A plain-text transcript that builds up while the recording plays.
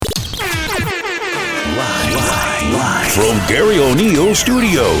from Gary O'Neill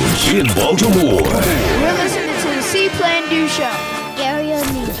Studios in Baltimore. You're listening to the C Plan Do Show. Gary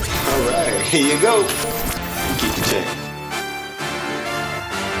O'Neill. All right, here you go. Keep the check.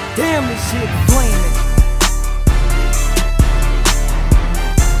 Damn, this shit flaming.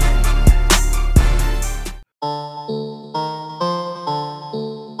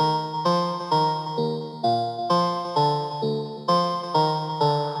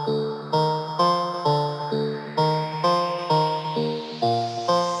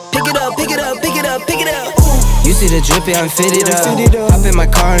 You see the drippy, I'm fitted up. Hop in my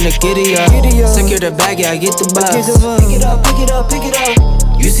car and the giddy up. Secure the bag, yeah, I get the bus. Pick it up, pick it up, pick it up.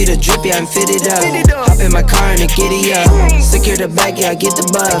 You see the drippy, I'm fitted up. Hop in my car and the giddy up. Secure the bag, yeah, I get the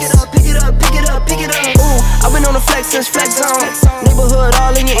bus. Pick it up, pick it up, pick it up. Ooh, I've been on the flex since flex zone. Neighborhood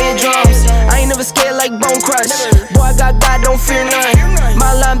all in your eardrums. I ain't never scared like Bone Crush. Boy, I got God, don't fear none.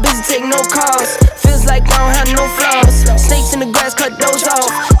 My line busy, take no calls. Feels like I don't have no flaws. Snakes in the grass, cut those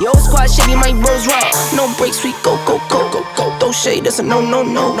off. Yo, squad shady, my bros raw. No breaks, we go, go, go, go, go. Throw shade, that's a no, no,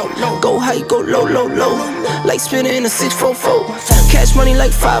 no. Go high, go low, low, low. Like spinning in a 644. Cash money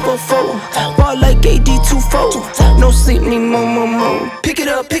like 504. Ball like AD24. No sleep, need more, more, more. Pick it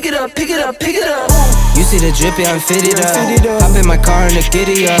up, pick it up, pick it up, pick it up. You see the drippy, I'm fitted up. Hop in my car and the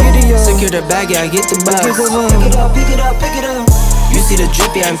giddy up. Secure the bag, yeah, I get the bus. Pick it up, pick it up, pick it up. You see the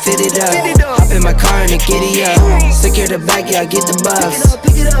drippy, I'm fitted up. Hop in my car and the giddy up. Secure the bag, yeah, I get the bus.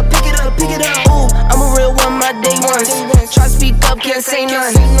 Pick it up, pick it up, pick it up. Ooh, I'm a real one, my day ones. Try speak up, can't say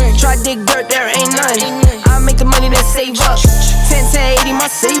none. Try dig dirt, there ain't none. I make the money that save up. 10 to 80,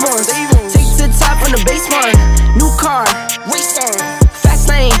 my save ones. Take to the top from the base one. New car, race on. Fast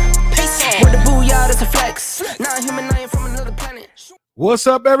lane, pace on. With the booyah, that's a flex. Not human, I ain't from another planet. What's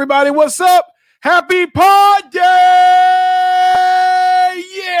up, everybody? What's up? Happy Pod Day!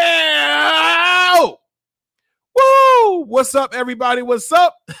 Yeah! Woo! What's up, everybody? What's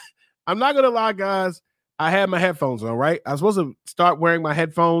up? I'm not going to lie, guys. I had my headphones on, right? I was supposed to start wearing my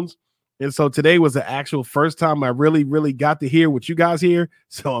headphones. And so today was the actual first time I really, really got to hear what you guys hear.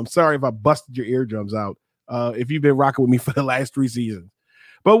 So I'm sorry if I busted your eardrums out if you've been rocking with me for the last 3 seasons.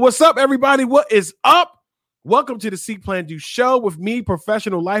 But what's up, everybody? What is up? Welcome to the C Plan Do Show with me,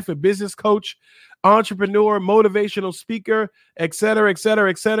 professional life and business coach, entrepreneur, motivational speaker, et cetera, et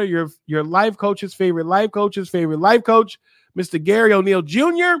cetera, et cetera. Your life coach's favorite life coach, Mr. Gary O'Neill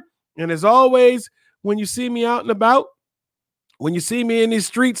Jr. And as always, when you see me out and about, when you see me in these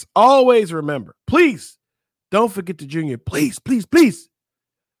streets, always remember, please don't forget the Junior. Please, please, please.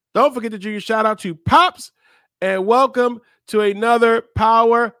 Don't forget the Junior. Shout out to Pops and welcome to another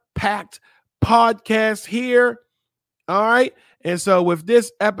power-packed podcast here. All right. And so with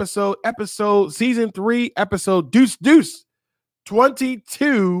this episode season 3, episode Deuce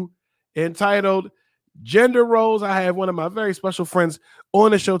 22, entitled Gender Roles, I have one of my very special friends on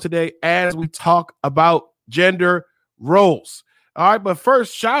the show today as we talk about gender roles. All right. But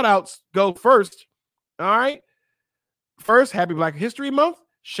first, shout outs go first. All right. First, happy Black History Month.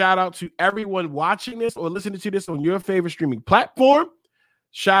 Shout out to everyone watching this or listening to this on your favorite streaming platform.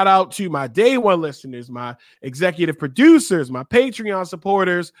 Shout out to my day one listeners, my executive producers, my Patreon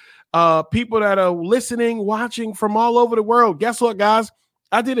supporters, people that are listening, watching from all over the world. Guess what, guys?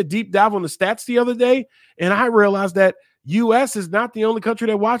 I did a deep dive on the stats the other day, and I realized that U.S. is not the only country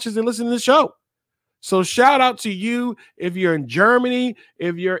that watches and listens to the show. So shout out to you if you're in Germany,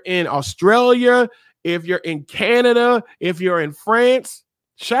 if you're in Australia, if you're in Canada, if you're in France.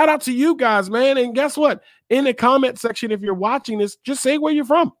 Shout out to you guys, man. And guess what? In the comment section, if you're watching this, just say where you're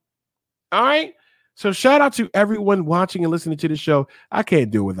from. All right. So shout out to everyone watching and listening to the show. I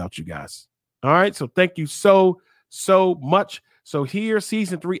can't do it without you guys. All right. So thank you so much. So here,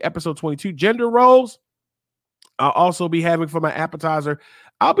 season 3, episode 22, gender roles. I'll also be having for my appetizer.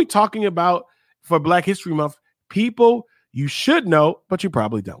 I'll be talking about, for Black History Month, people you should know, but you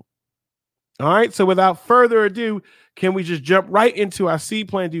probably don't. All right. So without further ado, can we just jump right into our C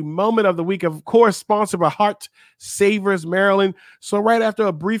Plan Do moment of the week? Of course, sponsored by Heart Savers Maryland. So right after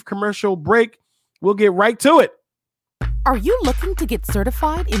a brief commercial break, we'll get right to it. Are you looking to get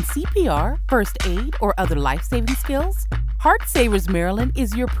certified in CPR, first aid, or other life-saving skills? Heart Savers Maryland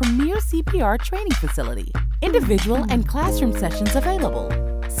is your premier CPR training facility. Individual and classroom sessions available.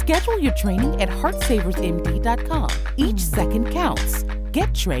 Schedule your training at heartsaversmd.com. Each second counts.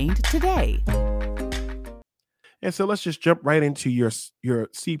 Get trained today. And so let's just jump right into your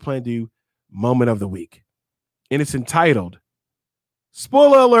C Plan Do moment of the week. And it's entitled,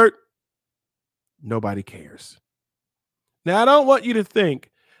 spoiler alert, nobody cares. Now, I don't want you to think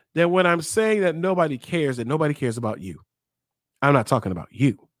that when I'm saying that nobody cares about you. I'm not talking about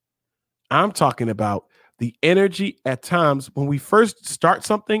you. I'm talking about the energy at times when we first start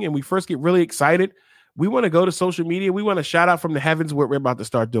something and we first get really excited, we want to go to social media. We want to shout out from the heavens what we're about to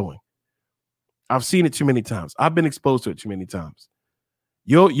start doing. I've seen it too many times. I've been exposed to it too many times.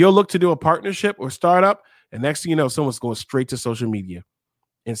 You'll look to do a partnership or startup, and next thing you know, someone's going straight to social media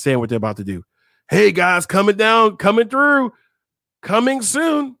and saying what they're about to do. Hey guys, coming through, coming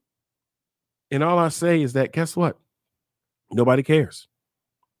soon. And all I say is that, guess what? Nobody cares.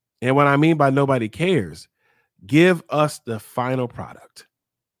 And what I mean by nobody cares, give us the final product.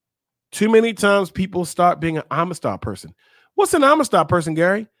 Too many times people start being an I'm a star person. What's an I'm a star person,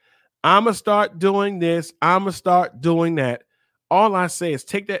 Gary? I'm going to start doing this. I'm going to start doing that. All I say is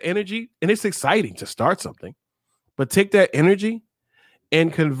take that energy, and it's exciting to start something, but take that energy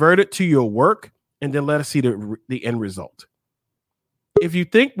and convert it to your work, and then let us see the end result. If you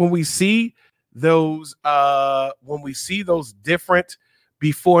think when we see those different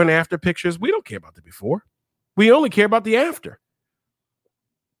before and after pictures, we don't care about the before. We only care about the after.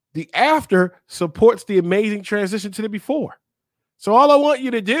 The after supports the amazing transition to the before. So all I want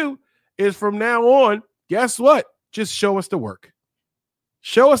you to do is from now on, guess what? Just show us the work.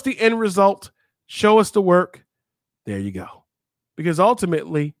 Show us the end result. Show us the work. There you go. Because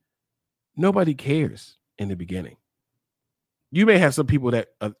ultimately, nobody cares in the beginning. You may have some people that,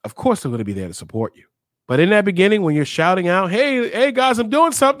 of course, are going to be there to support you. But in that beginning, when you're shouting out, hey, guys, I'm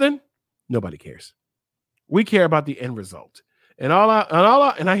doing something, nobody cares. We care about the end result. And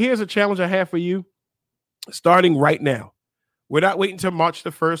here's a challenge I have for you starting right now. We're not waiting until March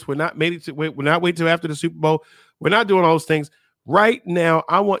the 1st. We're not waiting till after the Super Bowl. We're not doing all those things. Right now,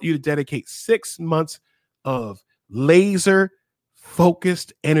 I want you to dedicate 6 months of laser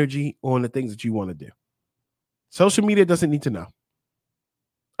focused energy on the things that you want to do. Social media doesn't need to know.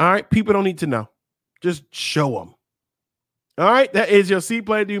 All right. People don't need to know. Just show them. All right. That is your C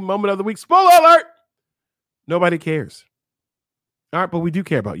Plan Do moment of the week. Spoiler alert. Nobody cares. All right. But we do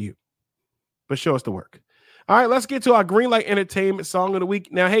care about you. But show us the work. All right. Let's get to our Greenlight Entertainment song of the week.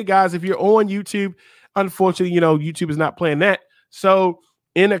 Now, hey, guys, if you're on YouTube, unfortunately, YouTube is not playing that. So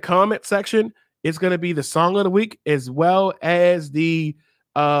in the comment section, it's going to be the song of the week as well as the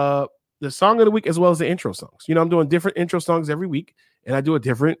song of the week as well as the intro songs. I'm doing different intro songs every week, and I do a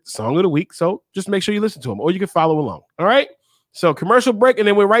different song of the week. So just make sure you listen to them, or you can follow along. All right. So commercial break, and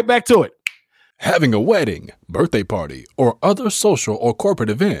then we're right back to it. Having a wedding, birthday party, or other social or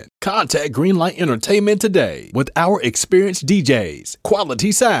corporate event, contact Greenlight Entertainment today. With our experienced DJs,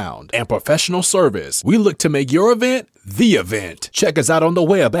 quality sound, and professional service, we look to make your event the event. Check us out on the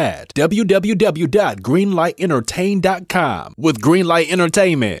web at www.greenlightentertain.com. With Greenlight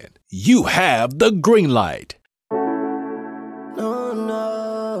Entertainment, you have the green light.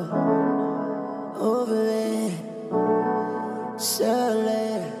 Over it,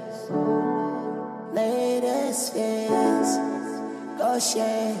 latest fits, go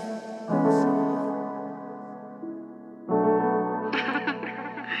share.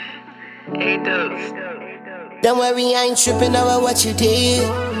 Don't worry, I ain't tripping over what you did.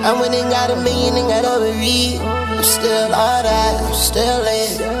 I went and got $1 million and got overeat. I'm still all that, I'm still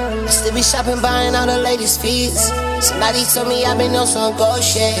lit. I still be shopping, buying all the latest feeds. Somebody told me I've been on some gold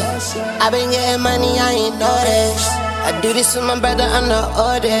shit. I've been getting money, I ain't noticed. I do this with my brother, I'm the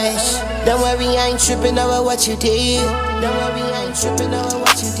oldest. Don't worry, I ain't tripping over what you did. Don't worry, I ain't tripping over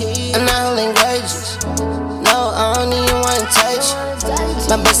what you did. I'm not holding grudges. No, I don't even wanna touch you.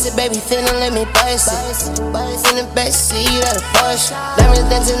 My busted baby finna let me bust it. In the backseat of the Porsche. Diamonds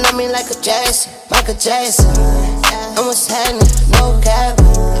dancing on me like a Jackson, Michael Jackson. And what's happening? No cap. I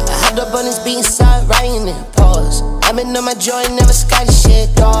hopped up on this beat and started writing it. Pause. I've been on my joint, never Scotty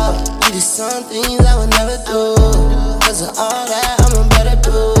shit, dog. You do some things I would never do. Cause of all that, I'm a better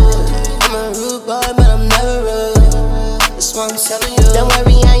dude. I'm a rude boy, but I'm never rude. That's what I'm telling you. Don't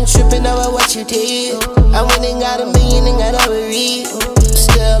worry, I ain't tripping over what you did. I went and got $1 million and got overeat. I'm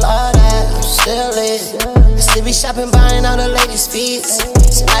still all that, I'm still lit. I still be shopping, buying all the latest feeds.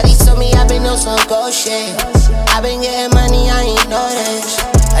 Somebody told me I've been on some gold shit. I've been getting money, I ain't noticed.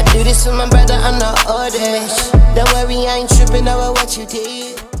 I do this with my brother, I'm the oldest. Don't worry, I ain't tripping over what you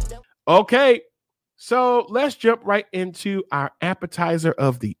did. Okay, so let's jump right into our appetizer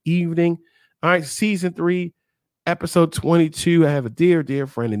of the evening. All right, season 3, episode 22. I have a dear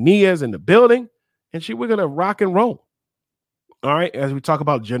friend, Ania's in the building, and we're going to rock and roll. All right, as we talk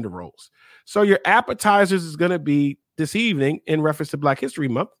about gender roles. So your appetizers is going to be this evening in reference to Black History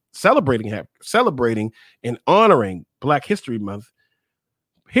Month, celebrating and honoring Black History Month.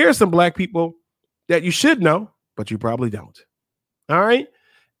 Here are some Black people that you should know, but you probably don't. All right.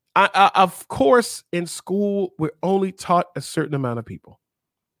 Of course, in school, we're only taught a certain amount of people.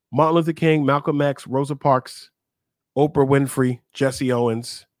 Martin Luther King, Malcolm X, Rosa Parks, Oprah Winfrey, Jesse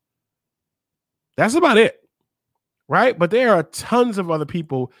Owens. That's about it, right? But there are tons of other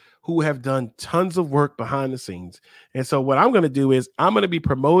people who have done tons of work behind the scenes. And so what I'm going to do is I'm going to be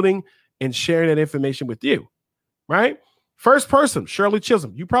promoting and sharing that information with you, right? First person, Shirley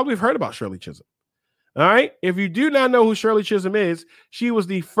Chisholm. You probably have heard about Shirley Chisholm. All right. If you do not know who Shirley Chisholm is, she was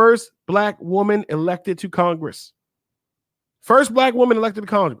the first Black woman elected to Congress. First Black woman elected to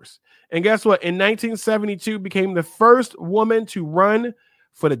Congress. And guess what? In 1972, became the first woman to run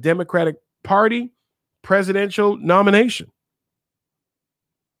for the Democratic Party presidential nomination.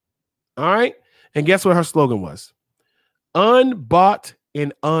 All right. And guess what her slogan was? Unbought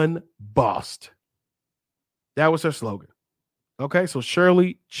and unbossed. That was her slogan. Okay. So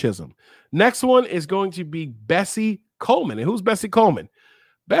Shirley Chisholm. Next one is going to be Bessie Coleman. And who's Bessie Coleman?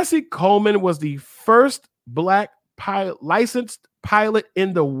 Bessie Coleman was the first Black licensed pilot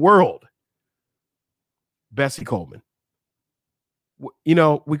in the world. Bessie Coleman. You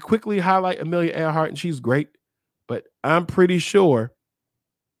know, we quickly highlight Amelia Earhart, and she's great, but I'm pretty sure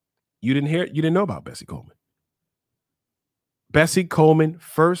you didn't know about Bessie Coleman. Bessie Coleman,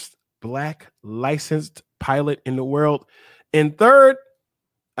 first Black licensed pilot in the world. And third,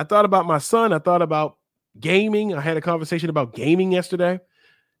 I thought about my son. I thought about gaming. I had a conversation about gaming yesterday.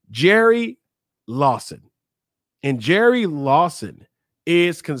 Jerry Lawson. And Jerry Lawson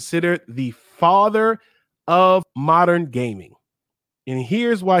is considered the father of modern gaming. And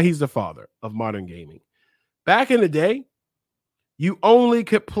here's why he's the father of modern gaming. Back in the day, you only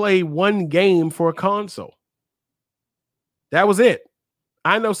could play one game for a console. That was it.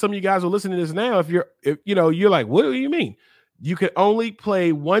 I know some of you guys are listening to this now. If you're like, what do you mean? You could only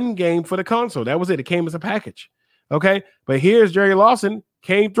play one game for the console. That was it. It came as a package. Okay. But here's Jerry Lawson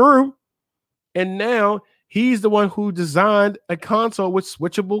came through, and now he's the one who designed a console with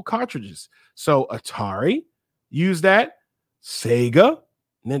switchable cartridges. So Atari used that, Sega,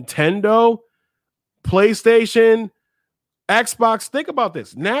 Nintendo, PlayStation, Xbox. Think about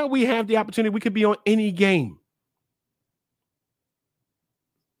this. Now we have the opportunity. We could be on any game.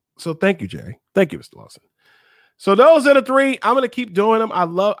 So thank you, Jerry. Thank you, Mr. Lawson. So those are the three. I'm going to keep doing them. I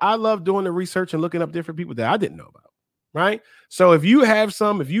love doing the research and looking up different people that I didn't know about. Right. So if you have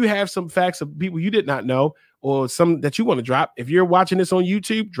some facts of people you did not know, or some that you want to drop, if you're watching this on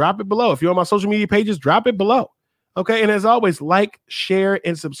YouTube, drop it below. If you're on my social media pages, drop it below. Okay. And as always, like, share,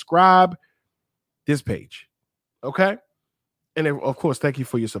 and subscribe this page. Okay. And then, of course, thank you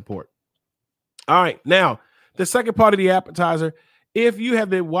for your support. All right. Now, the second part of the appetizer, if you have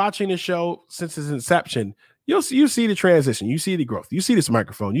been watching the show since its inception, you see the transition. You see the growth. You see this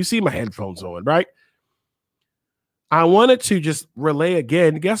microphone. You see my headphones on, right? I wanted to just relay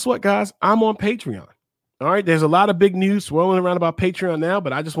again. Guess what, guys? I'm on Patreon. All right. There's a lot of big news swirling around about Patreon now,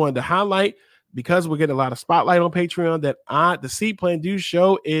 but I just wanted to highlight, because we're getting a lot of spotlight on Patreon, that the C Plan Do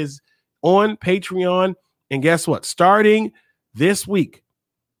Show is on Patreon. And guess what? Starting this week,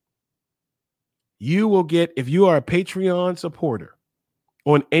 you will get, if you are a Patreon supporter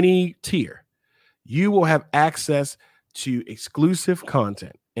on any tier, you will have access to exclusive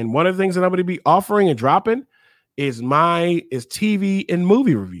content. And one of the things that I'm going to be offering and dropping is TV and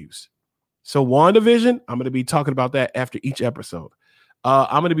movie reviews. So WandaVision, I'm going to be talking about that after each episode.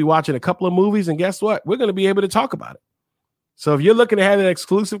 I'm going to be watching a couple of movies, and guess what? We're going to be able to talk about it. So if you're looking to have that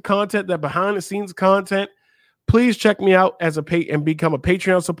exclusive content, that behind the scenes content, please check me out as and become a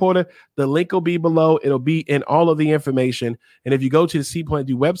Patreon supporter. The link will be below. It'll be in all of the information. And if you go to the C Plan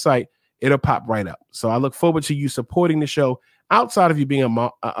Do website, it'll pop right up. So I look forward to you supporting the show outside of you being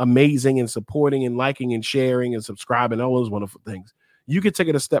amazing and supporting and liking and sharing and subscribing, all those wonderful things. You can take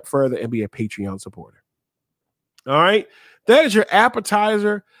it a step further and be a Patreon supporter. All right. That is your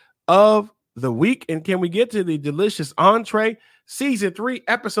appetizer of the week. And can we get to the delicious entree? Season 3,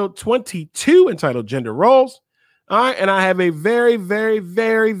 episode 22, entitled Gender Roles. All right. And I have a very, very,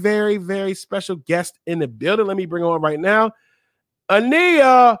 very, very, very special guest in the building. Let me bring on right now.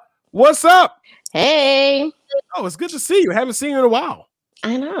 Ania, what's up? Hey. Oh, it's good to see you. I haven't seen you in a while.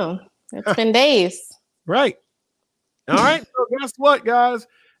 I know. It's been days. Right. All right. So guess what, guys?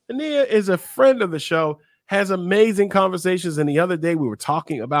 Ania is a friend of the show, has amazing conversations. And the other day we were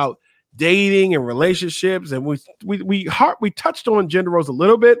talking about dating and relationships, and we touched on gender roles a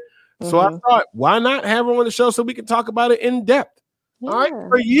little bit. So I thought, why not have her on the show so we can talk about it in depth? Yeah. All right.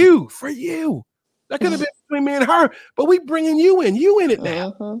 For you. That could have been between me and her, but we bringing you in it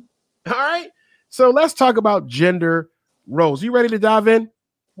now. All right. So let's talk about gender roles. You ready to dive in?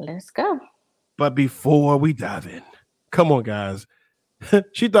 Let's go. But before we dive in, come on, guys.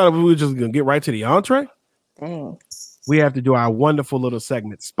 She thought we were just going to get right to the entree. Dang. we have to do our wonderful little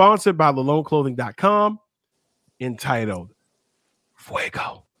segment sponsored by LaloneClothing.com entitled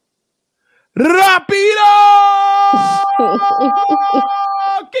Fuego Rapido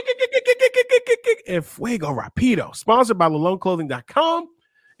and Fuego Rapido, sponsored by LaloneClothing.com.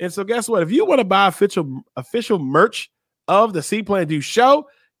 And so guess what? If you want to buy official merch of the C Plan Do show,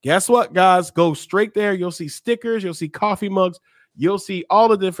 guess what, guys? Go straight there. You'll see stickers. You'll see coffee mugs. You'll see all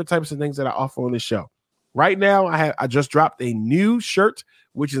the different types of things that I offer on this show. Right now, I just dropped a new shirt,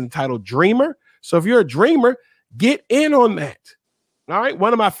 which is entitled Dreamer. So if you're a dreamer, get in on that. All right.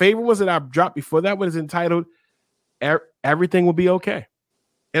 One of my favorite ones that I dropped before that one is entitled Everything Will Be Okay.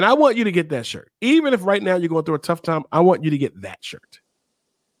 And I want you to get that shirt. Even if right now you're going through a tough time, I want you to get that shirt.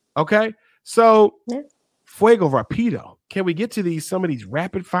 Okay. So Fuego Rapido. Can we get to some of these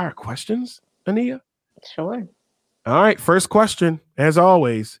rapid fire questions, Ania? Sure. All right. First question, as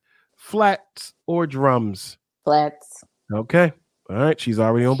always, flats or drums? Flats. Okay. All right. She's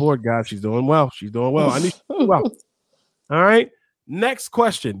already on board, guys. She's doing well. She's doing well. I need to do well. All right. Next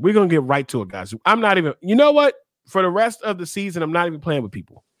question. We're going to get right to it, guys. I'm not even, you know what? For the rest of the season, I'm not even playing with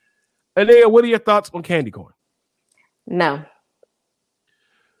people. Ania, what are your thoughts on candy corn? No.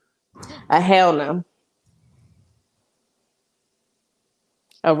 A hell no.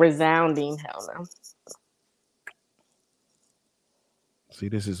 A resounding hell no. See,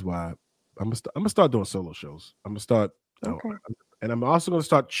 this is why I'm gonna start doing solo shows. I'm gonna start, and I'm also gonna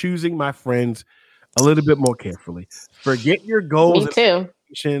start choosing my friends a little bit more carefully. Forget your goals. Me too.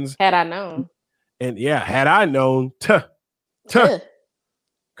 Had I known. And yeah, had I known, could have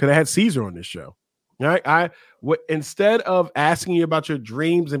had Caesar on this show. All right, instead of asking you about your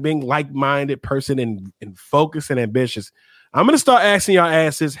dreams and being like-minded person and focused and ambitious, I'm gonna start asking y'all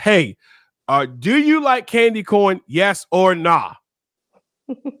asses, hey, do you like candy corn? Yes or nah?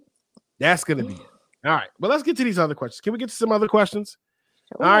 That's gonna be it. All right, well, let's get to these other questions. Can we get to some other questions?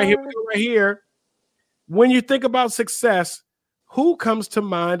 Sure. All right, here we go right here. When you think about success, who comes to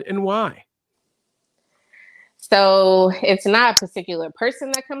mind and why? So it's not a particular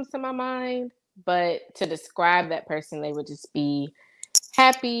person that comes to my mind, but to describe that person, they would just be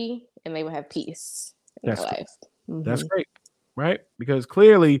happy and they would have peace in their life. Mm-hmm. That's great, right? Because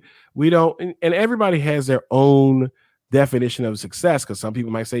clearly we don't, and everybody has their own definition of success. Because some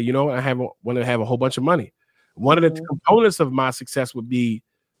people might say, you know, I want to have a whole bunch of money. One of the components of my success would be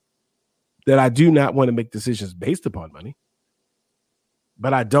that I do not want to make decisions based upon money.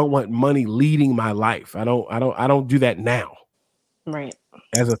 But I don't want money leading my life. I don't do that now. Right.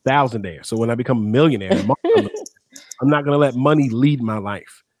 As a thousandaire. So when I become a millionaire, I'm not going to let money lead my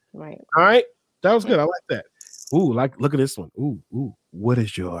life. Right. All right. That was good. I like that. Ooh, look at this one. Ooh. What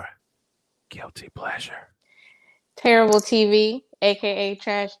is your guilty pleasure? Terrible TV, aka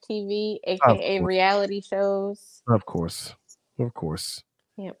trash TV, aka reality shows. Of course.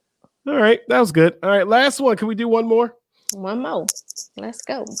 Yep. All right. That was good. All right. Last one. Can we do one more? One more. Let's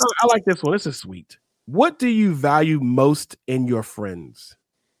go. I like this one. This is sweet. What do you value most in your friends?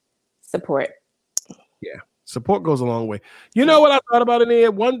 Support. Yeah. Support goes a long way. You know what I thought about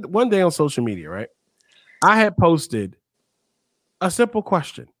it? One day on social media, right? I had posted a simple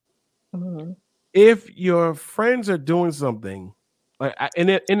question. Mm-hmm. If your friends are doing something, like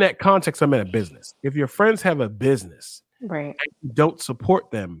in that context, I'm in a business. If your friends have a business, right, and you don't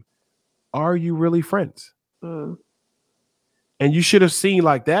support them, are you really friends? Mm. And you should have seen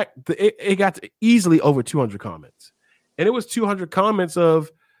like that. It got to easily over 200 comments. And it was 200 comments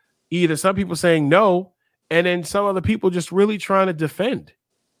of either some people saying no, and then some other people just really trying to defend.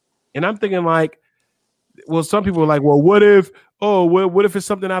 And I'm thinking like, well, some people were like, well, what if it's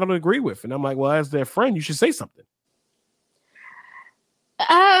something I don't agree with? And I'm like, well, as their friend, you should say something.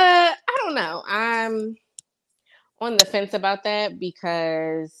 I don't know. I'm on the fence about that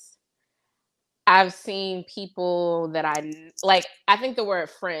because I've seen people that I like. I think the word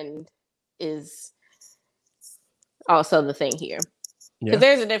friend is also the thing here. Because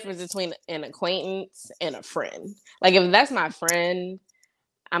there's a difference between an acquaintance and a friend. Like if that's my friend,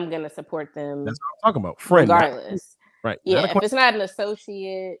 I'm going to support them. That's what I'm talking about. Friend. Regardless. Right. Yeah. If it's not an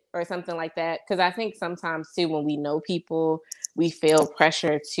associate or something like that. Because I think sometimes too, when we know people, we feel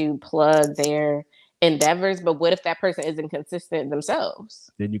pressure to plug their endeavors. But what if that person isn't consistent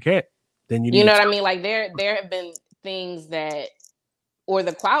themselves? Then you can't. Then you know what I mean? Like there have been things that, or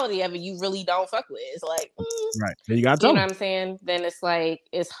the quality of it, you really don't fuck with. It's like, right. Then you got to you know what I'm saying? Then it's like,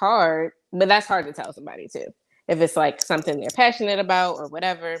 it's hard, but that's hard to tell somebody too. If it's like something they're passionate about or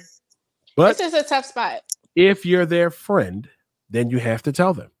whatever, but it's just a tough spot. If you're their friend, then you have to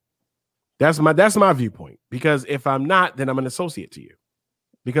tell them. That's my viewpoint. Because if I'm not, then I'm an associate to you.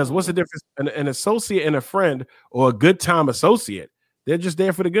 Because what's the difference? An associate and a friend or a good time associate, they're just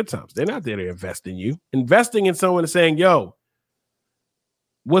there for the good times. They're not there to invest in you. Investing in someone is saying, yo,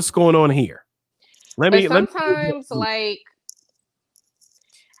 what's going on here? Sometimes, like,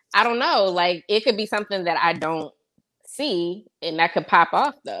 I don't know, like, it could be something that I don't see and that could pop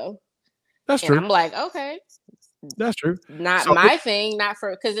off, though. That's true. I'm like, okay. That's true. Not so my thing, not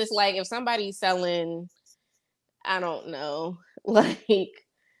for, because it's like if somebody's selling, I don't know, like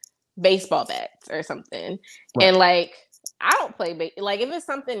baseball bats or something, right. And like I don't play like if it's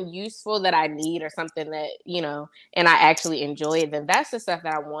something useful that I need or something that, you know, and I actually enjoy it, then that's the stuff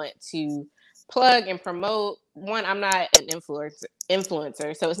that I want to plug and promote. One, I'm not an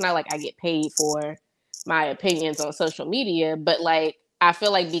influencer, so it's not like I get paid for my opinions on social media, but like I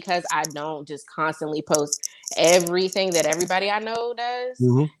feel like because I don't just constantly post everything that everybody I know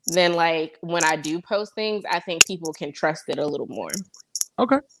does, then like when I do post things, I think people can trust it a little more.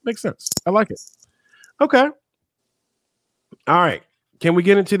 Okay, makes sense. I like it. Okay. All right. Can we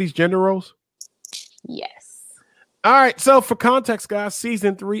get into these gender roles? Yes. All right. So for context, guys,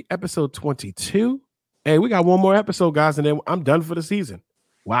 season 3, episode 22. Hey, we got one more episode, guys, and then I'm done for the season.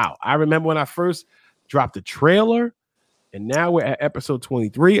 Wow. I remember when I first dropped the trailer, and now we're at episode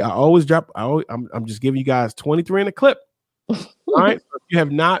 23. I'm just giving you guys 23 in a clip. All right. So if you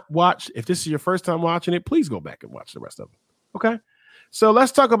have not watched, if this is your first time watching it, please go back and watch the rest of it. Okay. So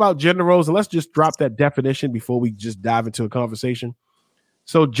let's talk about gender roles, and let's just drop that definition before we just dive into a conversation.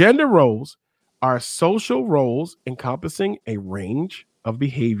 So gender roles are social roles encompassing a range of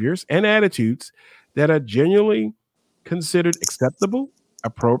behaviors and attitudes that are genuinely considered acceptable,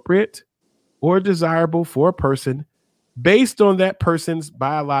 appropriate, or desirable for a person based on that person's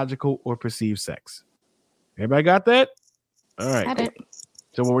biological or perceived sex. Everybody got that? All right. Cool.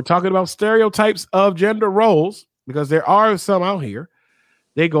 So when we're talking about stereotypes of gender roles, because there are some out here,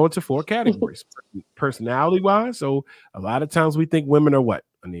 they go into 4 categories. Personality-wise, so a lot of times we think women are what,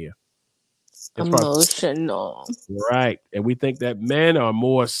 Ania? Emotional. Right. And we think that men are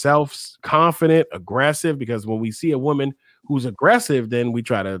more self-confident, aggressive, because when we see a woman who's aggressive, then we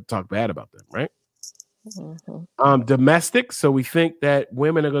try to talk bad about them, right? Domestic, so we think that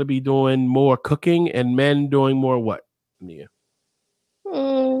women are going to be doing more cooking and men doing more what, Ania?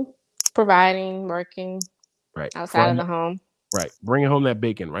 Providing, working, right, outside of the home. Right. Bringing home that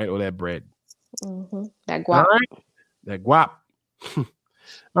bacon, right? Or that bread. That guap. Right. That guap. All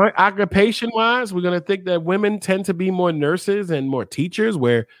right. Occupation-wise, we're going to think that women tend to be more nurses and more teachers,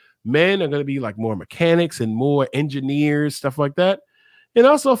 where men are going to be like more mechanics and more engineers, stuff like that. And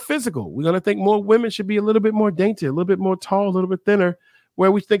also physical. We're going to think more women should be a little bit more dainty, a little bit more tall, a little bit thinner,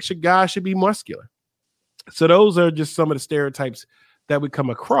 where we think guys should be muscular. So those are just some of the stereotypes that we come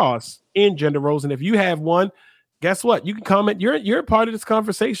across in gender roles. And if you have one, guess what? You can comment. You're a part of this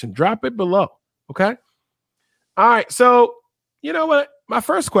conversation. Drop it below. Okay. All right. So you know what? My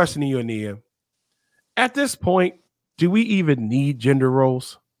first question to you, Ania, at this point, do we even need gender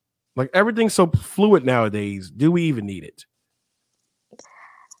roles? Like everything's so fluid nowadays. Do we even need it?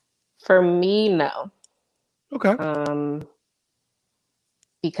 For me, no. Okay.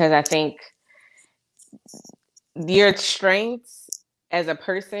 Because I think your strengths as a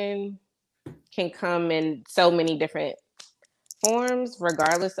person can come in so many different forms,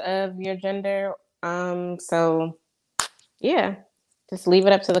 regardless of your gender. So yeah, just leave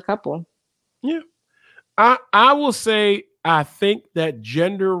it up to the couple. Yeah. I will say I think that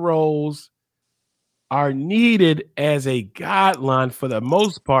gender roles are needed as a guideline for the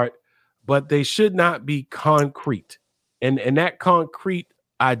most part, but they should not be concrete. And that concrete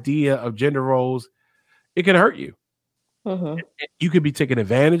idea of gender roles, it can hurt you. You could be taken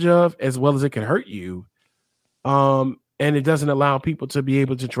advantage of as well as it can hurt you. And it doesn't allow people to be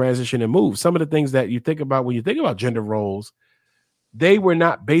able to transition and move. Some of the things that you think about when you think about gender roles, they were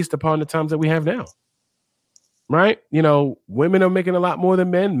not based upon the times that we have now. Right? You know, women are making a lot more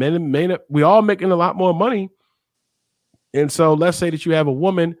than men. Men, we all making a lot more money. And so let's say that you have a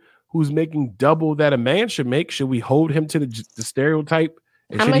woman who's making double that a man should make. Should we hold him to the stereotype?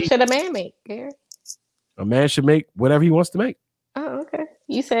 How much should a man make, Gary? A man should make whatever he wants to make. Oh, okay.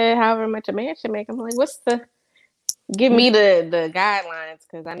 You said however much a man should make. I'm like, give me the guidelines,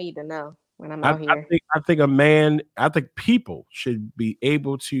 because I need to know when I'm out here. I think people should be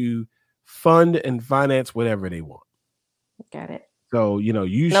able to fund and finance whatever they want. Got it. So, you know,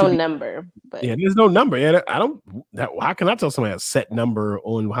 number. But yeah, there's no number. Yeah, how can I tell somebody a set number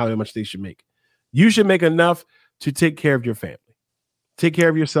on how much they should make? You should make enough to take care of your family. Take care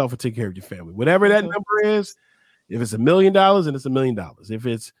of yourself and take care of your family. Whatever that number is, if it's $1 million, and it's $1 million. If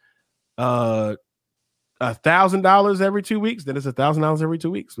it's $100,000, $1,000 every 2 weeks, then it's $1,000 every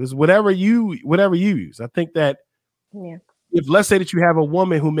 2 weeks. It's whatever you use. I think that if let's say that you have a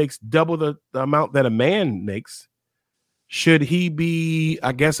woman who makes double the amount that a man makes, should he be,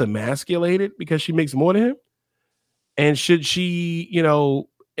 I guess, emasculated because she makes more than him? And should she,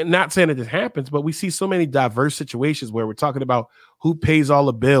 and not saying that this happens, but we see so many diverse situations where we're talking about who pays all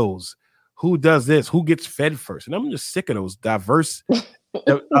the bills, who does this, who gets fed first. And I'm just sick of those diverse,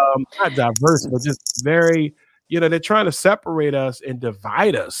 not diverse, but just very, they're trying to separate us and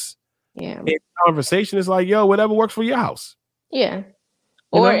divide us. Yeah. And conversation is like, yo, whatever works for your house. Yeah.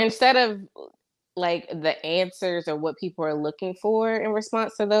 Or instead of like the answers or what people are looking for in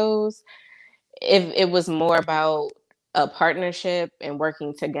response to those, if it was more about a partnership and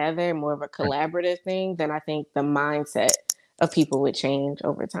working together, more of a collaborative thing, then I think the mindset of people would change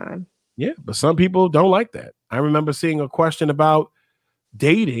over time. Yeah, but some people don't like that. I remember seeing a question about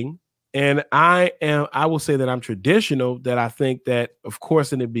dating, and I will say that I'm traditional, that I think that, of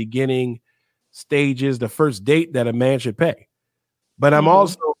course, in the beginning stages, the first date, that a man should pay. But I'm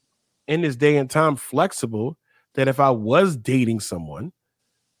also in this day and time flexible, that if I was dating someone,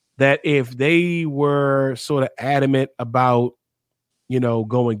 that if they were sort of adamant about,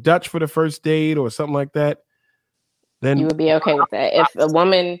 going Dutch for the first date or something like that, then you would be okay with that. If a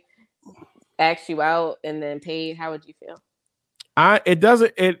woman asked you out and then paid, how would you feel?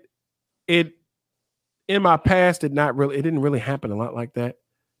 It in my past, it didn't really happen a lot like that,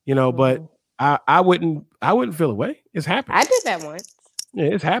 but I wouldn't feel away. It's happened. I did that once. Yeah,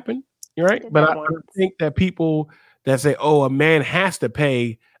 it's happened. You're right. But I think that people that say, oh, a man has to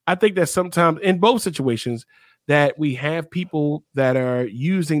pay, I think that sometimes in both situations that we have people that are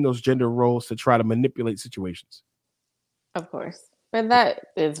using those gender roles to try to manipulate situations. Of course. But that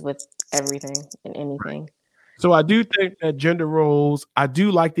is with everything and anything. Right. So I do think that gender roles, I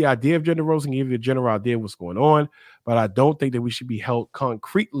do like the idea of gender roles and give you a general idea of what's going on, but I don't think that we should be held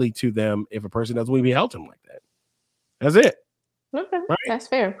concretely to them if a person doesn't want to be held to them like that. That's it. Okay. Right? That's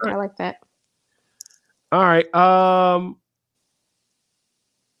fair. Right. I like that. All right.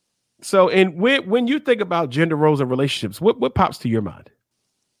 So, and when you think about gender roles and relationships, what pops to your mind?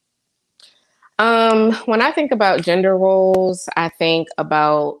 When I think about gender roles, I think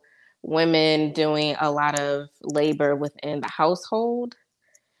about women doing a lot of labor within the household.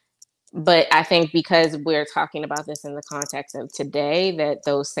 But I think because we're talking about this in the context of today, that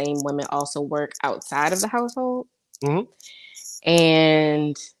those same women also work outside of the household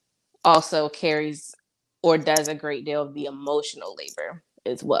and also carries or does a great deal of the emotional labor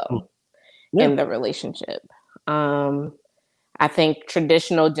as well in the relationship. I think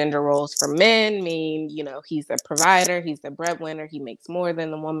traditional gender roles for men mean, he's the provider, he's the breadwinner, he makes more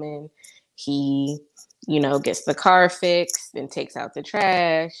than the woman. He, gets the car fixed and takes out the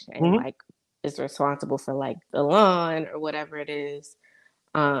trash and is responsible for the lawn or whatever it is.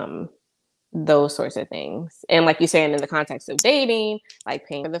 Those sorts of things. And like you're saying, in the context of dating, like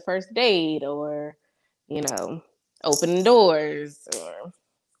paying for the first date or, opening doors or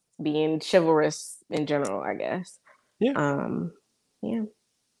being chivalrous in general, I guess. Yeah. Yeah.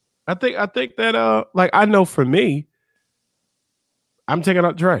 I think that I know for me, I'm taking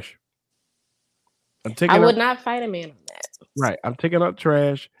out trash. I would not fight a man on that. Right. I'm taking out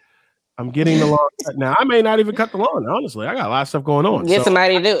trash. I'm getting the lawn cut. Now, I may not even cut the lawn, honestly. I got a lot of stuff going on. Get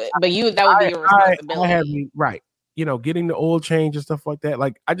somebody to do it. But that would be your responsibility. Right. Getting the oil change and stuff like that.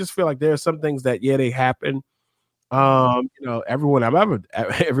 I just feel like there are some things that, they happen. Every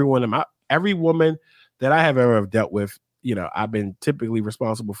woman that I have ever dealt with, I've been typically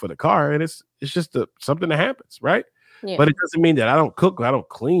responsible for the car, and it's just something that happens, right? Yeah. But it doesn't mean that I don't cook, or I don't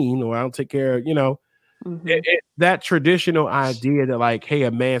clean, or I don't take care of, that traditional idea that hey,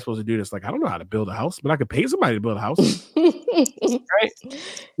 a man's supposed to do this. I don't know how to build a house, but I could pay somebody to build a house, right?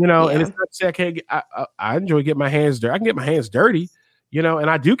 And it's not to say I can't I enjoy getting my hands dirty. I can get my hands dirty, and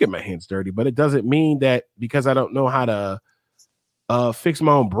I do get my hands dirty, but it doesn't mean that because I don't know how to fix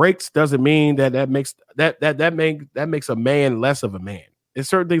my own brakes doesn't mean that makes a man less of a man. It's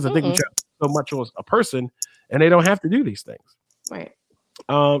certain things I think we try so much on a person, and they don't have to do these things. Right.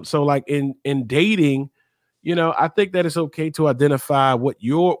 So in dating, I think that it's okay to identify what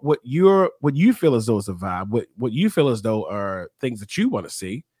you feel as though is a vibe, what you feel as though are things that you want to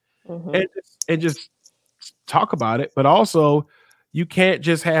see, and just talk about it. But also, you can't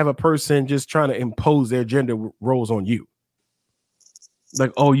just have a person just trying to impose their gender roles on you.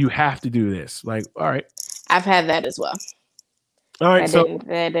 Oh, you have to do this. All right. I've had that as well. All right.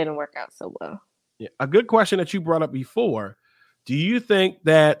 That didn't work out so well. Yeah. A good question that you brought up before. Do you think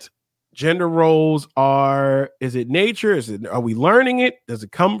that gender roles is it nature? Are we learning it? Does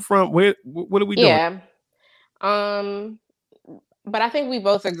it come from what are we doing? Yeah. But I think we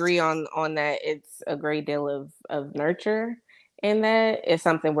both agree on that. It's a great deal of nurture in that. It's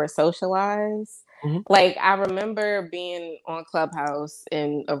something we're socialized. Mhm. Like I remember being on Clubhouse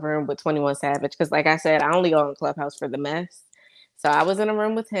in a room with 21 Savage because, like I said, I only go on Clubhouse for the mess. So I was in a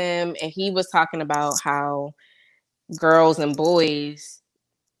room with him, and he was talking about how girls and boys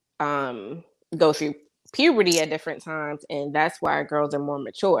go through puberty at different times, and that's why girls are more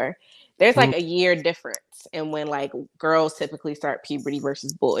mature. There's like a year difference in when like girls typically start puberty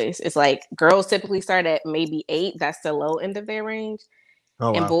versus boys. It's like girls typically start at maybe 8, that's the low end of their range,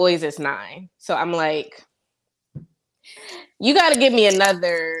 Oh, and wow. boys it's 9. So I'm like, you got to give me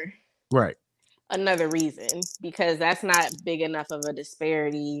another reason, because that's not big enough of a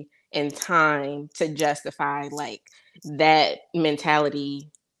disparity in time to justify like that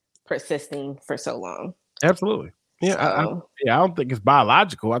mentality persisting for so long. Absolutely. Yeah, So, I don't think it's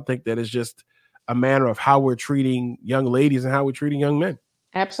biological. I think that it's just a matter of how we're treating young ladies and how we're treating young men.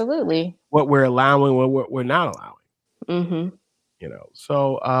 absolutely. What we're allowing, what we're not allowing. Mm-hmm. You know,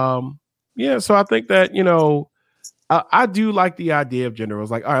 so yeah, so I think that, you know, I do like the idea of gender roles.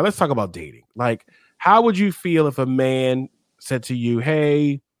 Like, all right, let's talk about dating. Like, how would you feel if a man said to you,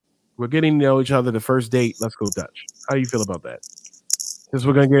 "Hey, we're getting to know each other, the first date, let's go Dutch"? How do you feel about that? Because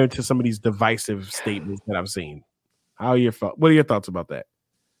we're gonna get into some of these divisive statements that I've seen. What are your thoughts about that?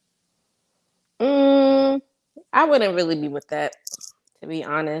 I wouldn't really be with that, to be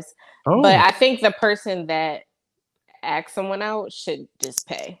honest. Oh, But I think the person that asks someone out should just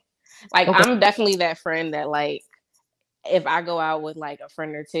pay. Like, okay. I'm definitely that friend that, like, if I go out with like a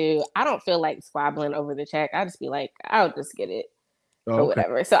friend or two, I don't feel like squabbling over the check. I just be like, I'll just get it Oh, or okay.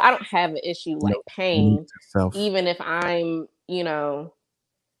 whatever. So I don't have an issue like paying, Yourself. even if I'm, you know,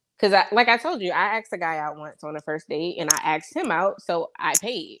 because like I told you, I asked a guy out once on a first date, and I asked him out, so I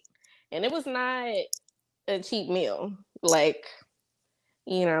paid, and it was not a cheap meal, like,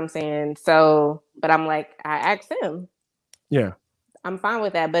 you know what I'm saying. So, but I'm like, I asked him. Yeah, I'm fine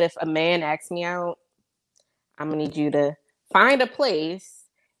with that. But if a man asks me out, I'm gonna need you to find a place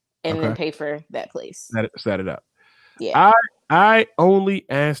and then pay for that place. set it up. Yeah. I only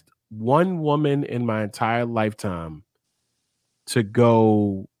asked one woman in my entire lifetime to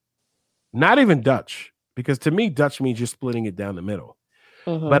go, not even Dutch, because to me Dutch means you're splitting it down the middle.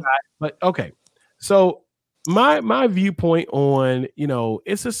 Mm-hmm. But okay, so my viewpoint on, you know,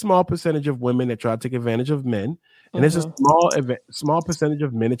 it's a small percentage of women that try to take advantage of men, and it's a small percentage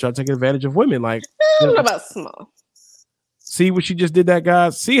of men that try to take advantage of women. Like, I don't know about small. See what she just did, that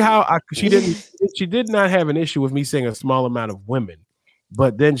guys. See how she did not have an issue with me saying a small amount of women,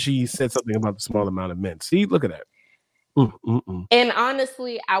 but then she said something about the small amount of men. See, look at that. And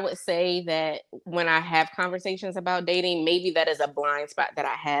honestly, I would say that when I have conversations about dating, maybe that is a blind spot that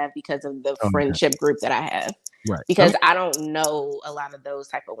I have because of the friendship group that I have. Right. Because I don't know a lot of those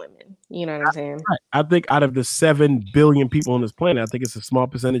type of women. You know what I'm saying? Right. I think out of the 7 billion people on this planet, I think it's a small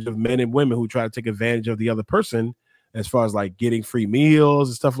percentage of men and women who try to take advantage of the other person, as far as like getting free meals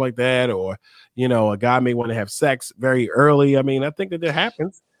and stuff like that, or, you know, a guy may want to have sex very early. I mean, I think that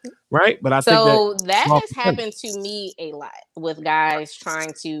happens, right? But I think that has happened to me a lot with guys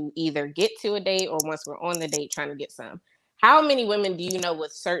trying to either get to a date or once we're on the date trying to get some. How many women do you know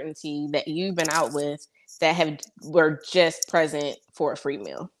with certainty that you've been out with that were just present for a free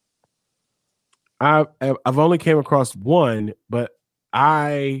meal? I've only came across one, but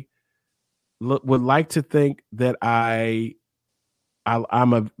I would like to think that I'm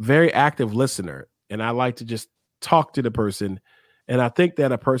a very active listener, and I like to just talk to the person. And I think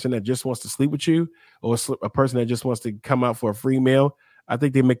that a person that just wants to sleep with you, or a person that just wants to come out for a free meal, I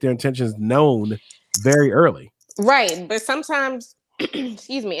think they make their intentions known very early. Right. But sometimes,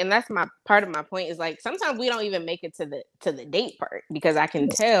 excuse me, and that's part of my point is like, sometimes we don't even make it to the date part, because I can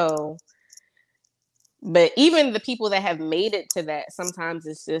tell. But even the people that have made it to that, sometimes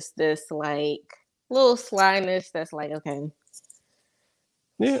it's just this like little slyness that's like, okay.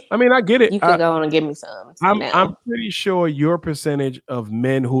 Yeah, I mean, I get it. You can go on and give me some. I'm pretty sure your percentage of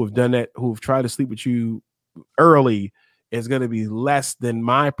men who have done that, who've tried to sleep with you early, is going to be less than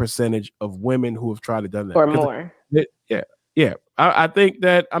my percentage of women who have tried to done that. Or more. Yeah. I think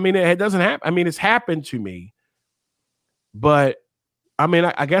that, I mean, it doesn't happen. I mean, it's happened to me, but I mean,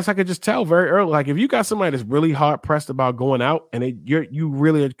 I guess I could just tell very early. Like, if you got somebody that's really hard pressed about going out, and you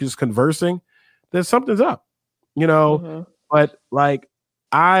really are just conversing, then something's up, you know. Mm-hmm. But like,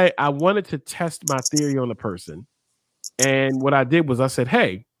 I wanted to test my theory on the person, and what I did was I said,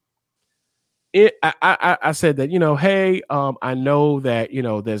 "Hey," I said that, you know, "Hey, I know that, you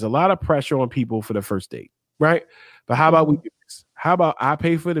know, there's a lot of pressure on people for the first date, right? But how about we do drinks. How about I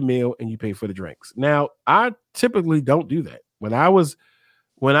pay for the meal and you pay for the drinks? Now, I typically don't do that. When I was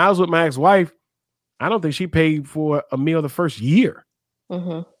with my ex-wife, I don't think she paid for a meal the first year.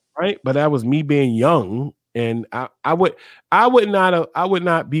 Mm-hmm. Right. But that was me being young. And I would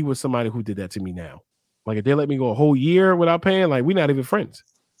not be with somebody who did that to me now. Like if they let me go a whole year without paying, like we're not even friends.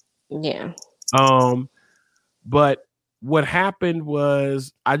 Yeah. But what happened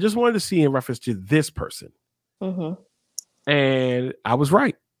was I just wanted to see in reference to this person. Mm-hmm. And I was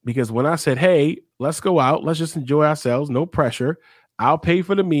right. Because when I said, hey, let's go out, let's just enjoy ourselves, no pressure. I'll pay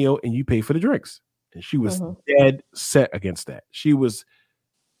for the meal and you pay for the drinks. And she was dead set against that. She was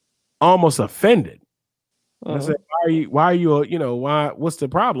almost offended. I said, why are you, what's the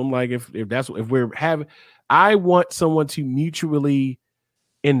problem? Like if we're having, I want someone to mutually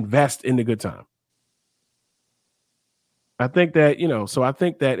invest in the good time. I think that, so I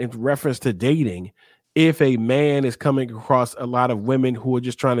think that in reference to dating, if a man is coming across a lot of women who are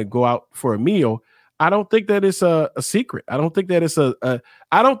just trying to go out for a meal, I don't think that it's a secret. I don't think that it's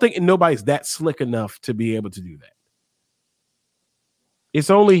I don't think nobody's that slick enough to be able to do that. It's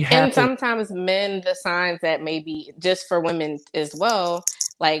only and sometimes men, the signs that maybe just for women as well,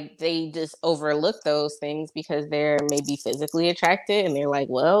 like they just overlook those things because they're maybe physically attracted and they're like,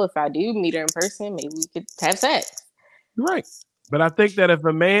 well, if I do meet her in person, maybe we could have sex. Right. But I think that if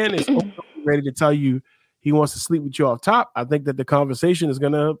a man is ready to tell you he wants to sleep with you off top, I think that the conversation is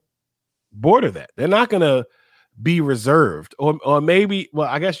going to border that. They're not going to be reserved or maybe, well,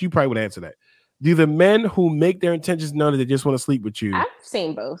 I guess you probably would answer that. Do the men who make their intentions known that they just want to sleep with you? I've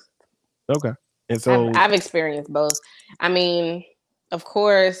seen both. Okay. And so I've experienced both. I mean, of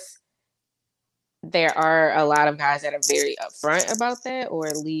course, there are a lot of guys that are very upfront about that, or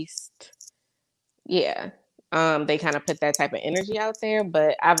at least, yeah. They kind of put that type of energy out there.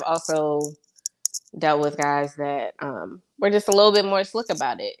 But I've also dealt with guys that were just a little bit more slick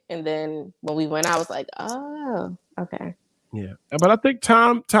about it. And then when we went out, I was like, oh, okay. Yeah, but I think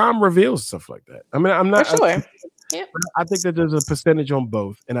time reveals stuff like that. I mean, I'm not for sure. I think that there's a percentage on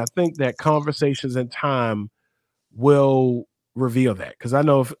both, and I think that conversations and time will reveal that. Because I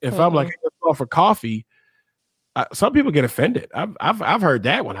know if I'm like, let's go for coffee, some people get offended. I've heard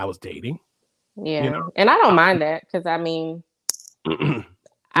that when I was dating. Yeah, and I don't mind that because I mean,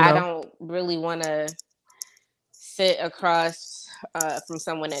 I don't really want to sit across from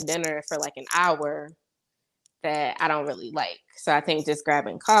someone at dinner for like an hour that I don't really like. So I think just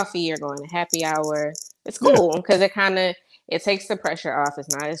grabbing coffee or going to happy hour, it's cool because it takes the pressure off. It's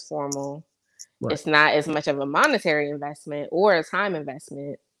not as formal. Right. It's not as much of a monetary investment or a time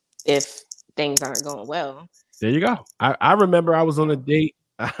investment if things aren't going well. There you go. I remember I was on a date.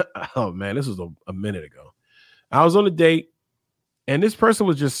 Oh man, this was a minute ago. I was on a date and this person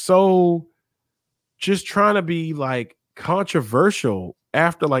was just trying to be like controversial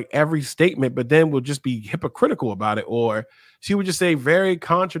after like every statement, but then will just be hypocritical about it, or she would just say very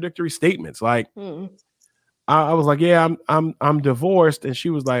contradictory statements. Like I was like, yeah, I'm divorced, and she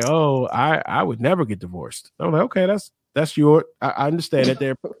was like, oh, I would never get divorced. I'm like, okay, that's your. I understand that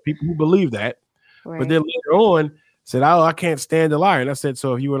there are people who believe that, right. But then later on said, oh, I can't stand a liar. And I said,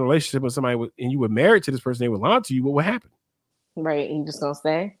 so if you were in a relationship with somebody and you were married to this person, they would lie to you, what would happen? Right, you just gonna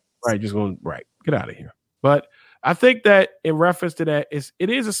stay? Right, just gonna get out of here. But I think that in reference to that, it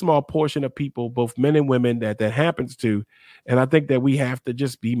is a small portion of people, both men and women, that happens to. And I think that we have to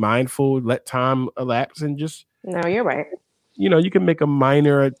just be mindful, let time elapse, and just. No, you're right. You can make a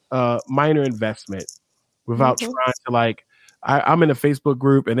minor investment without trying to like. I'm in a Facebook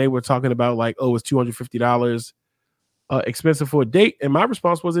group and they were talking about like, oh, it's $250 expensive for a date. And my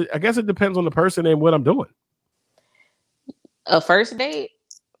response was, I guess it depends on the person and what I'm doing. A first date?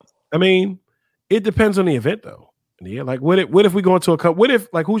 I mean, it depends on the event though. Yeah, like what if we go into a what if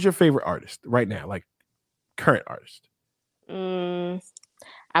like who's your favorite artist right now, like current artist?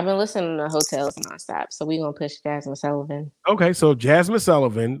 I've been listening to Hotels nonstop, so we're gonna push Jazmine Sullivan. Okay, so Jazmine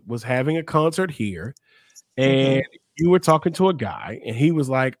Sullivan was having a concert here, and you were talking to a guy, and he was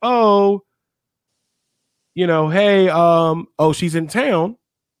like, "Oh, hey, she's in town.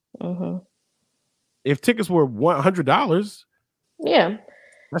 If tickets were $100, yeah,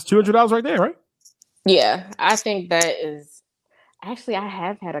 that's $200 right there, right?" Yeah, I think that is actually I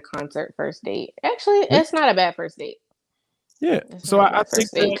have had a concert first date. Actually, it's not a bad first date. Yeah, so I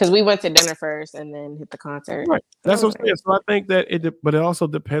think because we went to dinner first and then hit the concert. Right, that's what I'm saying. So I think that but it also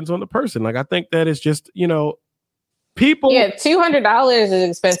depends on the person. Like I think that it's just people. Yeah, $200 is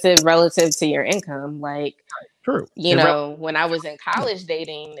expensive relative to your income. Like, true. When I was in college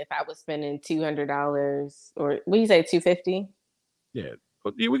dating, if I was spending $200 or what do you say, $250? Yeah.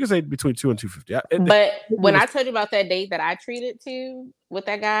 Yeah, we can say between 2 and 250. But when I told you about that date that I treated to with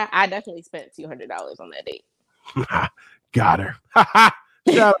that guy, I definitely spent $200 on that date. Got her.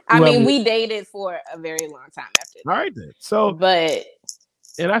 I mean, we dated for a very long time after that. All right then. So, but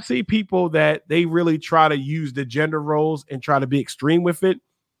and I see people that they really try to use the gender roles and try to be extreme with it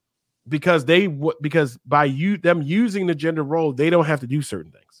because by them using the gender role, they don't have to do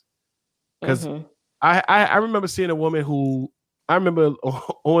certain things. Because I remember seeing a woman who I remember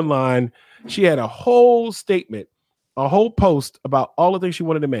online, she had a whole statement, a whole post about all the things she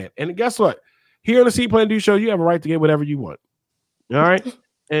wanted in a man. And guess what? Here on the C Plan Do Show, you have a right to get whatever you want. All right.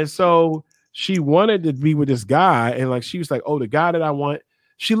 And so she wanted to be with this guy. And like, she was like, oh, the guy that I want,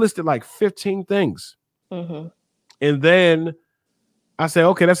 she listed like 15 things. And then I said,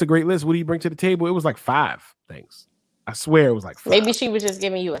 okay, that's a great list. What do you bring to the table? It was like 5 things. I swear it was like 5. Maybe she was just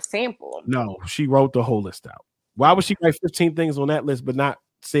giving you a sample. No, she wrote the whole list out. Why would she write 15 things on that list, but not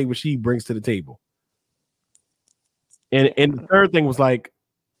say what she brings to the table? And the third thing was like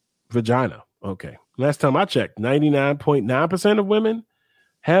vagina. Okay. Last time I checked, 99.9% of women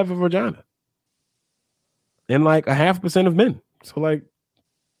have a vagina. And like 0.5% of men. So like,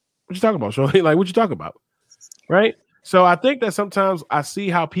 what you talking about, Shirley? Like, what you talking about? Right? So I think that sometimes I see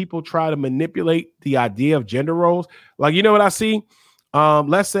how people try to manipulate the idea of gender roles. Like, you know what I see?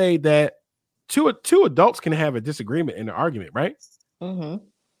 Let's say that two adults can have a disagreement in an argument, right?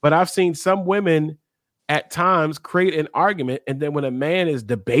 But I've seen some women at times create an argument, and then when a man is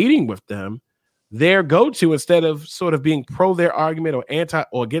debating with them, their go-to, instead of sort of being pro their argument or anti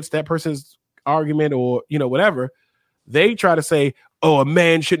or against that person's argument or, you know, whatever, they try to say, oh, a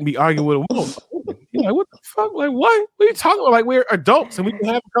man shouldn't be arguing with a woman. You're like, what the fuck? Like, what? What are you talking about? Like, we're adults and we can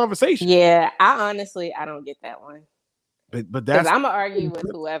have a conversation. Yeah, I don't get that one. But that's, I'm gonna argue with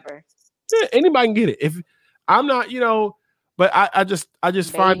whoever. Yeah, anybody can get it. If I'm not, you know, but I just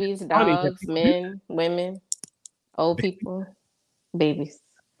find babies, dogs, men, women, old people, babies.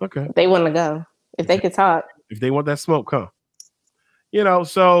 Okay. If they want to go. If they could talk. If they want that smoke, huh? You know,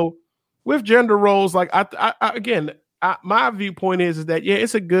 so with gender roles, like my viewpoint is that, yeah,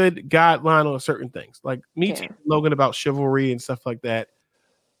 it's a good guideline on certain things. Like me teaching Logan about chivalry and stuff like that,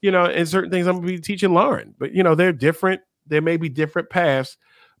 you know, and certain things I'm going to be teaching Lauren. But, you know, they're different. There may be different paths,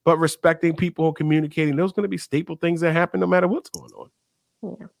 but respecting people and communicating, those going to be staple things that happen no matter what's going on.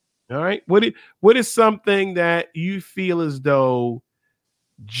 Yeah. All right. What is something that you feel as though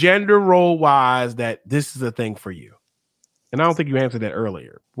gender role wise that this is a thing for you? And I don't think you answered that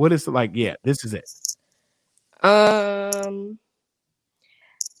earlier. What is it like? Yeah, this is it.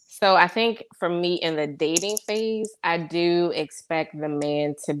 So I think for me in the dating phase, I do expect the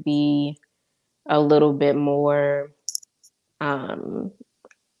man to be a little bit more, to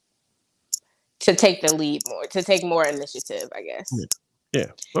take the lead more, to take more initiative, I guess. Yeah.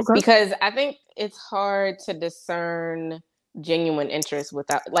 Okay. Because I think it's hard to discern genuine interest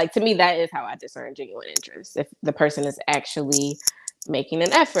without, like, to me, that is how I discern genuine interest. If the person is actually making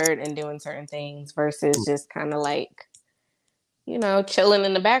an effort and doing certain things versus just kind of like, you know, chilling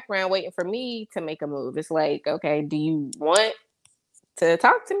in the background waiting for me to make a move. It's like, okay, do you want to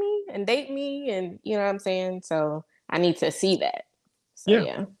talk to me and date me? And you know what I'm saying? So I need to see that. So,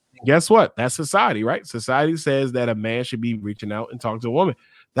 yeah. Guess what? That's society, right? Society says that a man should be reaching out and talking to a woman.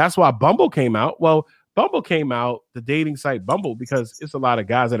 That's why Bumble came out. Well, Bumble came out, the dating site Bumble, because it's a lot of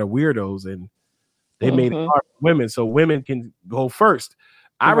guys that are weirdos and they made it hard for women so women can go first.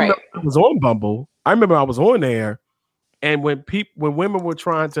 I remember I was on Bumble. I remember I was on there, and when women were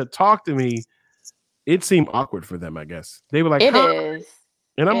trying to talk to me, it seemed awkward for them, I guess. They were like, it is.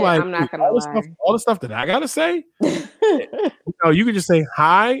 And I'm like, I'm not gonna lie. all the stuff that I gotta say. You know, you could just say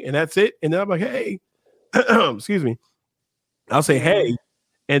hi and that's it. And then I'm like, hey, excuse me. I'll say hey,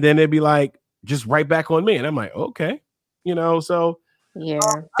 and then they'd be like, just right back on me. And I'm like, okay, you know, so yeah,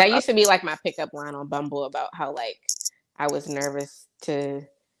 that used to be like my pickup line on Bumble about how like I was nervous to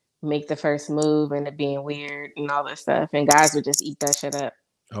make the first move and it being weird and all that stuff, and guys would just eat that shit up.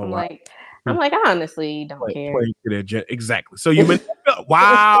 I'm like, I honestly don't care. Exactly. So you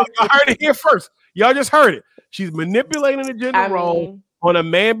wow, y'all heard it here first. Y'all just heard it. She's manipulating the gender role on a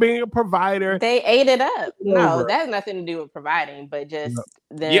man being a provider. They ate it up. No, that has nothing to do with providing, but just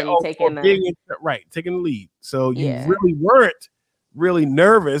them taking taking the lead. So you really weren't really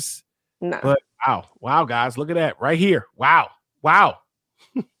nervous. No. But wow, guys, look at that right here. Wow.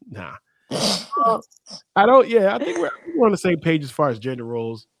 Nah. I think we're on the same page as far as gender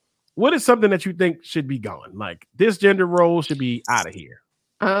roles. What is something that you think should be gone? Like this gender role should be out of here.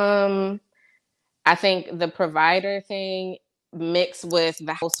 I think the provider thing mixed with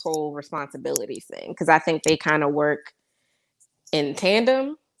the household responsibilities thing, because I think they kind of work in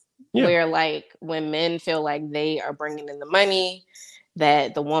tandem, Yeah. where like when men feel like they are bringing in the money,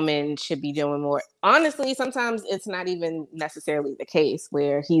 that the woman should be doing more. Honestly, sometimes it's not even necessarily the case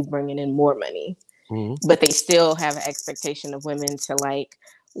where he's bringing in more money, but they still have an expectation of women to like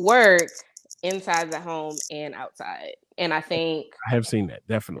work inside the home and outside. And I think I have seen that,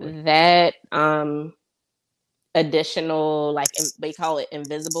 definitely. that additional, like they call it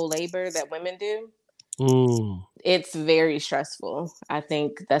invisible labor that women do, it's very stressful. I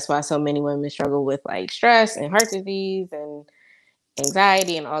think that's why so many women struggle with like stress and heart disease and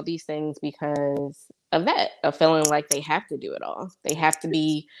anxiety and all these things, because of that, of feeling like they have to do it all. They have to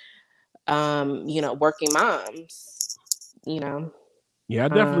be working moms, Yeah, I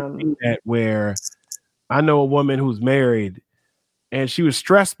definitely see that, where I know a woman who's married and she was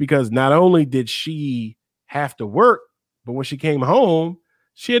stressed because not only did she have to work, but when she came home,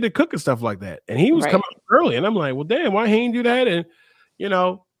 she had to cook and stuff like that. And he was coming early. And I'm like, well, damn, why he ain't do that? And,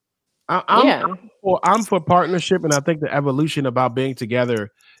 I'm for partnership. And I think the evolution about being together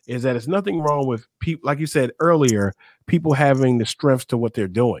is that it's nothing wrong with people, like you said earlier, people having the strengths to what they're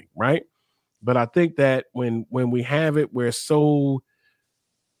doing, right? But I think that when we have it, we're so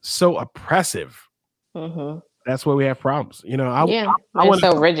oppressive. That's where we have problems. I want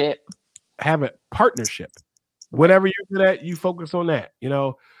so rigid. Have a partnership. Whatever you're good at, you focus on that.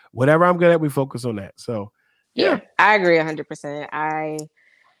 Whatever I'm good at, we focus on that. So yeah, I agree 100%. I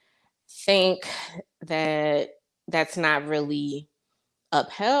think that that's not really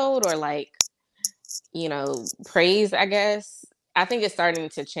upheld or like, praised, I guess. I think it's starting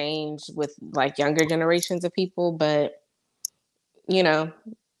to change with like younger generations of people, but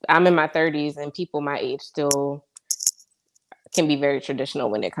I'm in my 30s and people my age still can be very traditional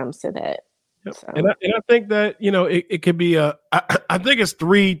when it comes to that. Yep. So. And I think that, it could be I think it's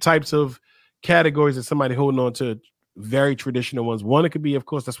 3 types of categories of somebody holding on to very traditional ones. One, it could be, of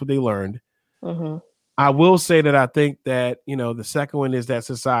course, that's what they learned. I will say that I think that, the second one is that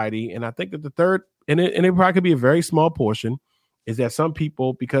society. And I think that the third, and it probably could be a very small portion, is that some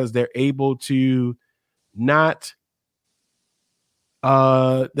people, because they're able to not,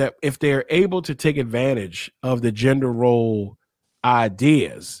 that if they're able to take advantage of the gender role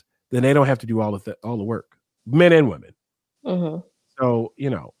ideas, then they don't have to do all the work, men and women. So,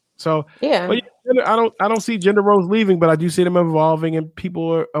 yeah. But I don't see gender roles leaving, but I do see them evolving, and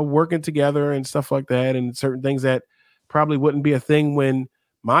people are working together and stuff like that. And certain things that probably wouldn't be a thing when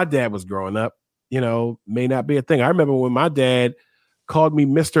my dad was growing up, may not be a thing. I remember when my dad called me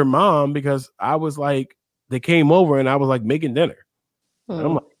Mr. Mom because I was like, they came over and I was like making dinner.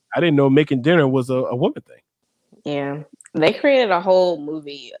 I'm like, I didn't know making dinner was a woman thing. Yeah. They created a whole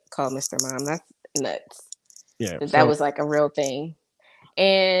movie called Mr. Mom. That's nuts. Yeah. That was like a real thing.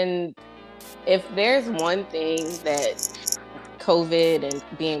 And if there's one thing that COVID and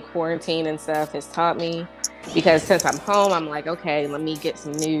being quarantined and stuff has taught me, because since I'm home, I'm like, okay, let me get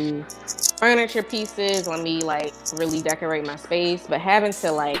some new furniture pieces. Let me like really decorate my space. But having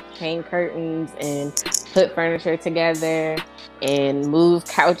to like hang curtains and put furniture together and move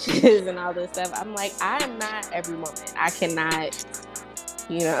couches and all this stuff, I'm like, I'm not every woman. I cannot,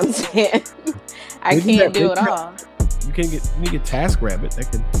 you know what I'm saying? I can't do it all. You can get TaskRabbit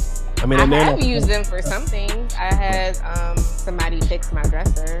that can. I have used them for some things. I had somebody fix my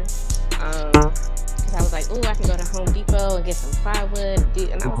dresser. Because I was like, oh, I can go to Home Depot and get some plywood.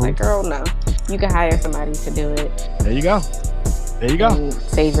 And I was like, girl, no. You can hire somebody to do it. There you go. And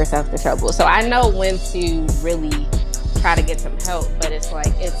save yourself the trouble. So I know when to really try to get some help, but it's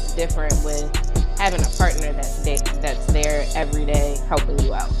like, it's different with having a partner that's there every day helping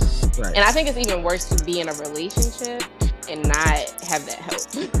you out. Right. And I think it's even worse to be in a relationship and not have that help.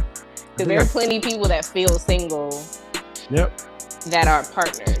 Because there are plenty of people that feel single that are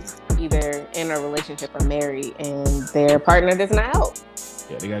partners, either in a relationship or married, and their partner does not help.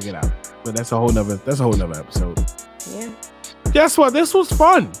 Yeah, they gotta get out. But that's a whole nother episode. Yeah. Guess what? This was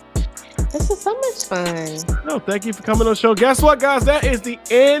fun. This is so much fun. No, thank you for coming on the show. Guess what, guys? That is the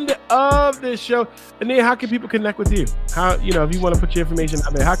end of this show. And then how can people connect with you? How, if you want to put your information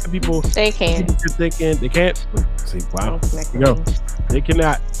out there, how can people? They can. They can't. See, wow. They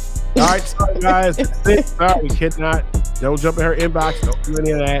cannot. All right, sorry, guys. Sorry, we cannot. Don't jump in her inbox. Don't do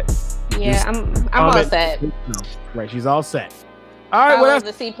any of that. Yeah, I'm all set. No. Right, she's all set. All right, follow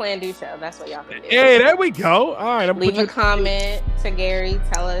the C Plan Do Show. That's what y'all can do. Hey, there we go. All right, leave a comment to Gary.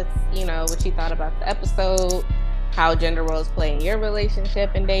 Tell us, what you thought about the episode, how gender roles play in your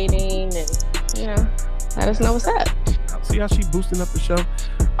relationship and dating, and let us know what's up. See how she boosting up the show.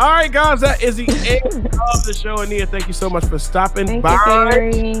 All right, guys, that is the end of the show. Ania, thank you so much for stopping by.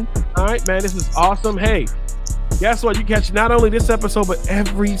 Thank you, Gary. All right, man, this is awesome. Hey, Guess what? You catch not only this episode, but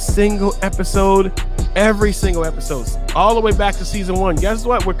every single episode, all the way back to season 1. Guess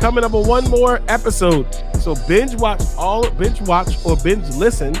what? We're coming up with one more episode. So binge watch or binge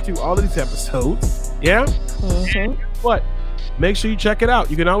listen to all of these episodes. Yeah. Mm-hmm. And guess what? Make sure you check it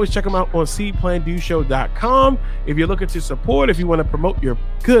out. You can always check them out on cplandushow.com. If you're looking to support, if you want to promote your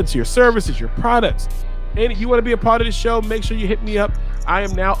goods, your services, your products, and if you want to be a part of the show, make sure you hit me up. I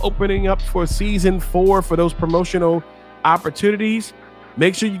am now opening up for season 4 for those promotional opportunities.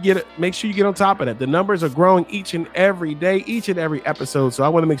 Make sure you get on top of that. The numbers are growing each and every day, each and every episode. So I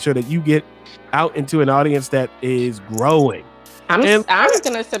want to make sure that you get out into an audience that is growing. I'm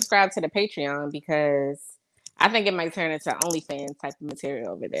gonna subscribe to the Patreon because I think it might turn into OnlyFans type of material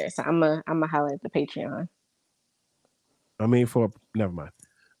over there. So I'm a holler at the Patreon. I mean, never mind.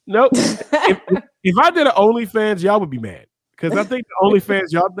 Nope. if I did an OnlyFans, y'all would be mad because I think the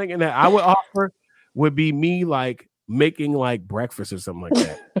OnlyFans y'all thinking that I would offer would be me like making like breakfast or something like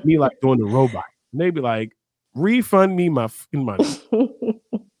that. Me like doing the robot. And they'd be like, refund me my fucking money.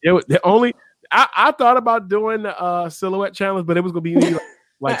 I thought about doing the silhouette challenge, but it was gonna be me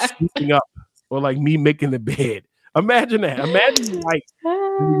like scooping up or like me making the bed. Imagine that. Imagine like.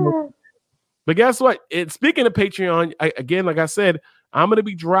 But guess what? Speaking of Patreon, again, like I said, I'm going to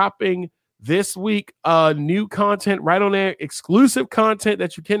be dropping this week new content right on there, exclusive content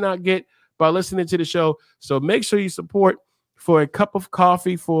that you cannot get by listening to the show. So make sure you support for a cup of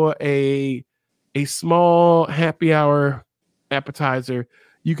coffee for a small happy hour appetizer.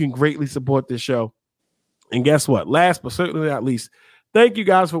 You can greatly support this show. And guess what? Last but certainly not least, thank you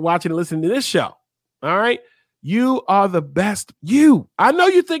guys for watching and listening to this show. All right. You are the best. I know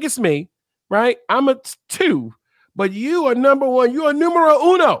you think it's me, right? I'm a 2, but you are number 1. You are numero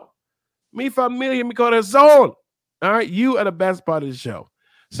uno. Mi familia, mi corazón. All right. You are the best part of the show.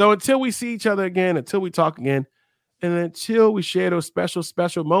 So until we see each other again, until we talk again, and until we share those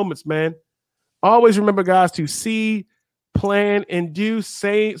special moments, man, always remember, guys, to see, plan, and do.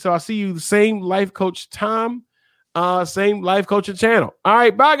 So I'll see you the same life coach time, same life coaching channel. All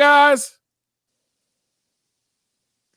right. Bye, guys.